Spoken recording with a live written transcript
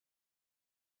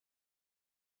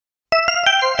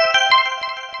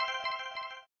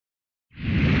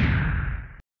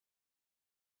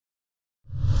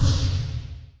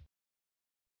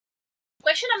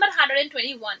Question number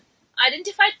 121.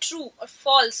 Identify true or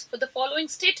false for the following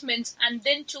statements and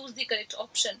then choose the correct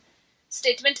option.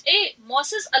 Statement A.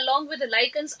 Mosses along with the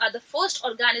lichens are the first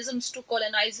organisms to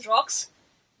colonize rocks.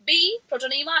 B.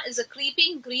 Protonema is a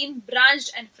creeping, green,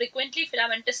 branched and frequently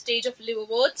filamentous stage of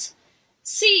liverworts.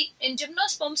 C. In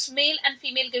gymnosperms, male and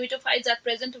female gametophytes are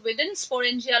present within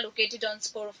sporangia located on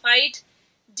sporophyte.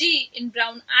 D. In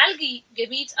brown algae,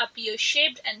 gametes are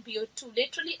pear-shaped and bear two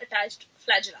laterally attached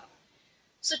flagella.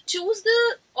 So choose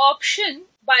the option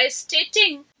by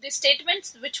stating the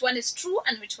statements which one is true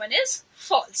and which one is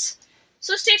false.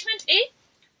 So statement A.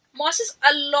 Mosses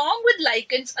along with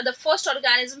lichens are the first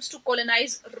organisms to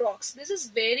colonize rocks. This is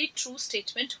very true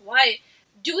statement. Why?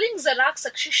 During Xerac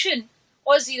succession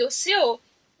or Xeroceo,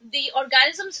 the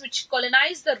organisms which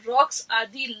colonize the rocks are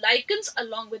the lichens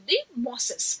along with the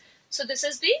mosses. So this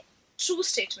is the true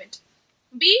statement.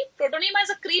 B. Protonema is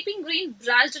a creeping, green,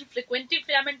 branched and frequently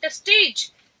filamentous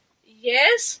stage.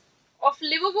 Yes. Of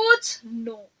liverworts?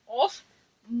 No. Of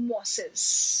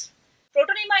mosses.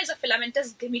 Protonema is a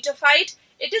filamentous gametophyte.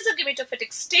 It is a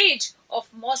gametophytic stage of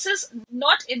mosses,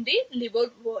 not in the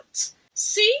liverworts.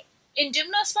 C. In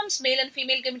gymnosperms, male and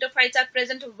female gametophytes are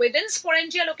present within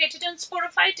sporangia located on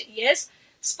sporophyte. Yes,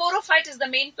 sporophyte is the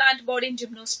main plant body in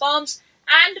gymnosperms,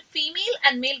 and female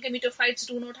and male gametophytes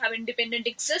do not have independent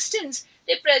existence.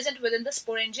 They are present within the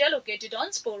sporangia located on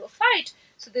sporophyte.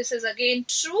 So this is again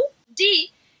true.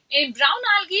 D. In brown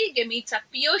algae, gametes are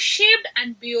pear-shaped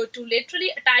and bear two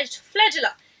laterally attached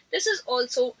flagella. This is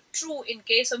also true in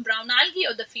case of brown algae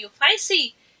or the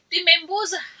Phaeophyceae. The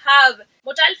members have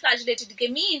motile flagellated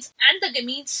gametes and the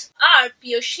gametes are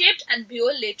pear-shaped and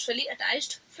bear laterally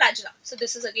attached flagella. So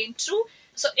this is again true.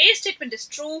 So A statement is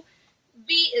true,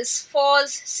 B is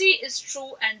false, C is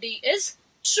true and D is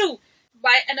true.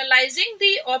 By analyzing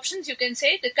the options, you can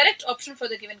say the correct option for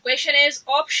the given question is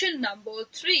option number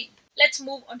 3. Let's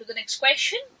move on to the next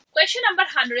question. Question number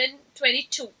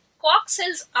 122. Cork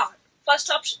cells are: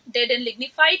 first option, dead and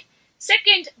lignified.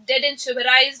 Second, dead and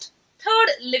suberized. Third,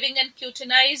 living and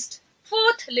cutinized.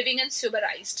 Fourth, living and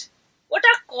suberized. What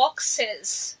are cork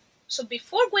cells? So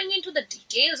before going into the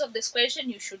details of this question,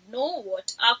 you should know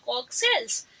what are cork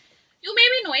cells. You may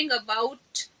be knowing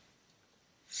about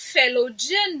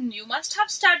phelogen. You must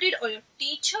have studied, or your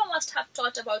teacher must have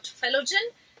taught about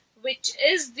phelogen, which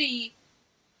is the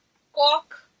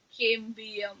cork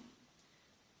cambium.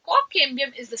 Cork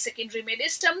cambium is the secondary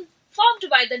meristem formed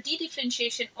by the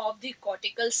dedifferentiation of the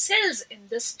cortical cells in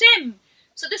the stem.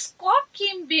 So this cork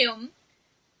cambium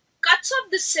cuts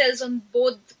off the cells on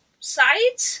both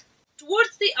sides.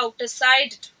 Towards the outer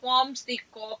side it forms the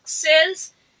cork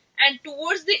cells, and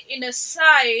towards the inner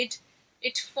side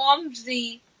it forms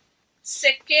the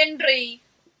secondary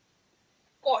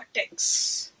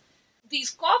cortex. These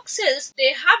cork cells,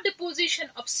 they have deposition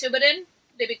of suberin,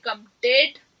 they become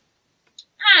dead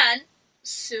and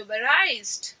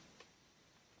suberized.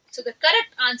 So the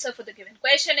correct answer for the given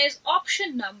question is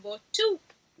option number 2.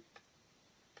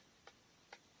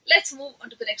 Let's move on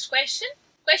to the next question.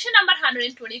 Question number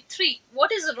 123.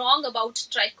 What is wrong about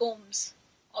trichomes?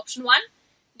 Option 1.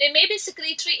 They may be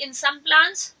secretory in some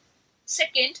plants.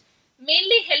 Second,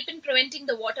 mainly help in preventing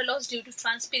the water loss due to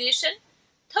transpiration.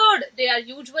 Third, they are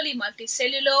usually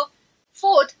multicellular.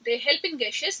 Fourth, they help in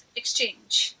gaseous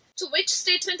exchange. So which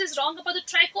statement is wrong about the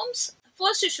trichomes?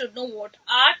 First, you should know what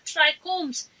are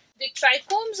trichomes. The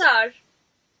trichomes are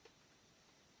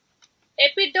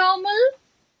epidermal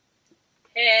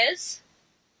hairs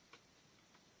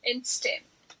in stem.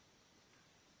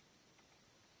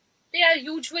 They are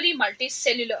usually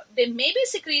multicellular. They may be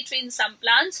secretory in some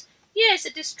plants. Yes,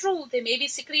 it is true. They may be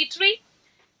secretory.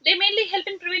 They mainly help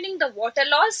in preventing the water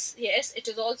loss. Yes, it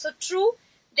is also true.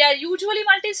 They are usually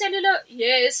multicellular.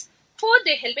 Yes. Fourth,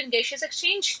 they help in gaseous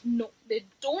exchange. No, they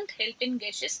don't help in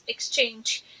gaseous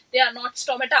exchange. They are not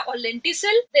stomata or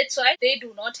lenticel. That's why they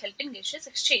do not help in gaseous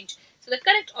exchange. So the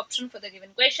correct option for the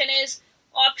given question is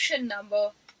option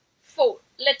number 4.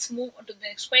 Let's move on to the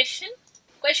next question.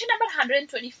 Question number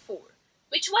 124.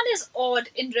 Which one is odd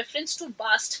in reference to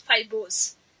bast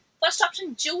fibers? First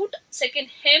option, jute. Second,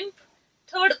 hemp.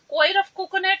 Third, coir of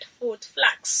coconut. Fourth,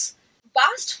 flax.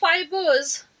 Bast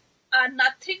fibers are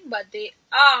nothing but they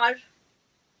are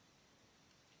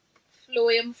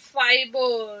phloem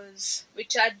fibers,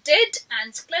 which are dead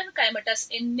and sclerenchymatous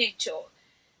in nature.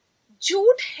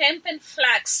 Jute, hemp and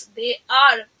flax, they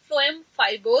are phloem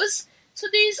fibers. So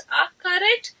these are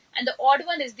correct, and the odd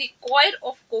one is the coir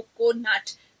of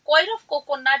coconut. Coir of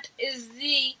coconut is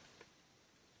the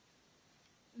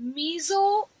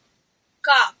mesocarp.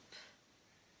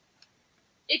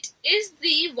 It is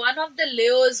the one of the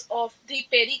layers of the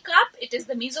pericarp. It is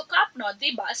the mesocarp, not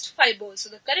the bast fibers. So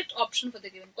the correct option for the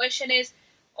given question is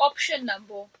option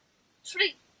number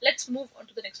 3. Let's move on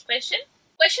to the next question.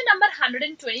 Question number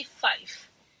 125.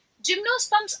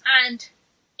 Gymnosperms and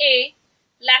A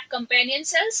lack companion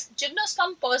cells.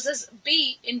 Gymnosperm possess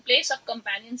B in place of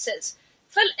companion cells.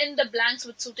 Fill in the blanks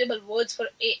with suitable words for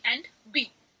A and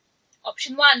B.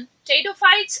 Option 1.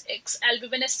 Pteridophytes, X.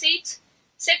 albuminous seeds.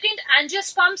 Second,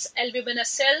 angiosperms, albuminous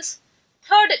cells.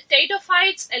 Third,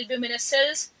 pteridophytes, albuminous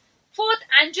cells. Fourth,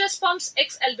 angiosperms,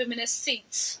 X. albuminous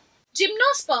seeds.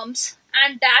 Gymnosperms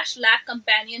and dash lack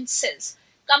companion cells.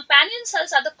 Companion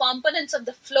cells are the components of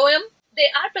the phloem. They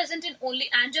are present in only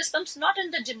angiosperms, not in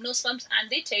the gymnosperms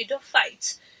and the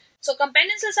pteridophytes. So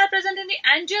companion cells are present in the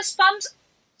angiosperms.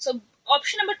 So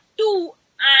option number 2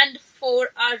 and 4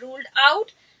 are ruled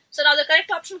out. So now the correct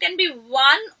option can be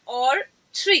 1 or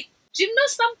 3.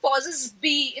 Gymnosperm possesses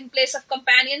B in place of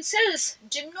companion cells.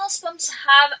 Gymnosperms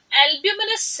have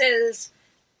albuminous cells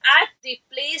at the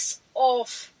place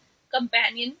of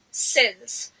companion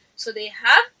cells. So they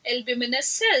have albuminous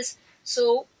cells.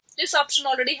 So this option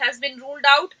already has been ruled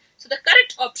out. So the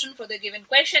correct option for the given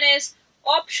question is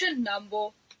option number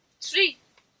 3.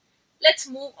 Let's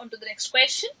move on to the next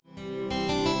question.